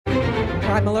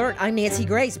Crime Alert, I'm Nancy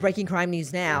Grace. Breaking crime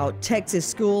news now. Texas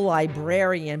school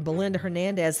librarian Belinda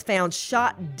Hernandez found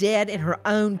shot dead in her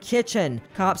own kitchen.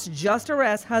 Cops just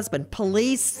arrest husband,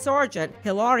 Police Sergeant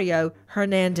Hilario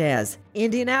Hernandez.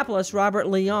 Indianapolis, Robert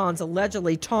Leons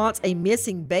allegedly taunts a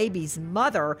missing baby's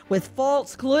mother with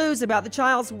false clues about the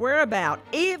child's whereabouts.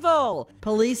 Evil!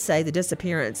 Police say the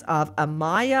disappearance of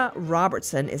Amaya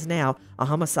Robertson is now a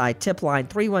homicide. Tip line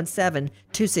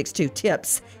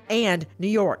 317-262-TIPS. And New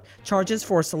York, charges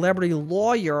for celebrity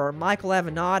lawyer Michael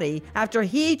Avenatti after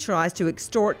he tries to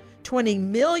extort $20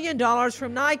 million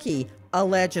from Nike.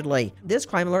 Allegedly. This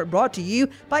crime alert brought to you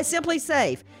by Simply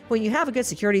Safe. When you have a good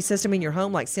security system in your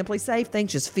home like Simply Safe,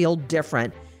 things just feel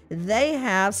different. They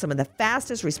have some of the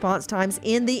fastest response times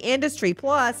in the industry.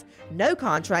 Plus, no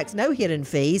contracts, no hidden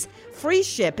fees, free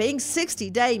shipping,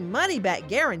 60-day money-back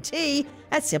guarantee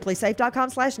at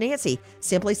simplysafe.com/Nancy.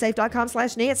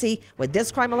 Simplysafe.com/Nancy. With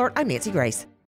this crime alert, I'm Nancy Grace.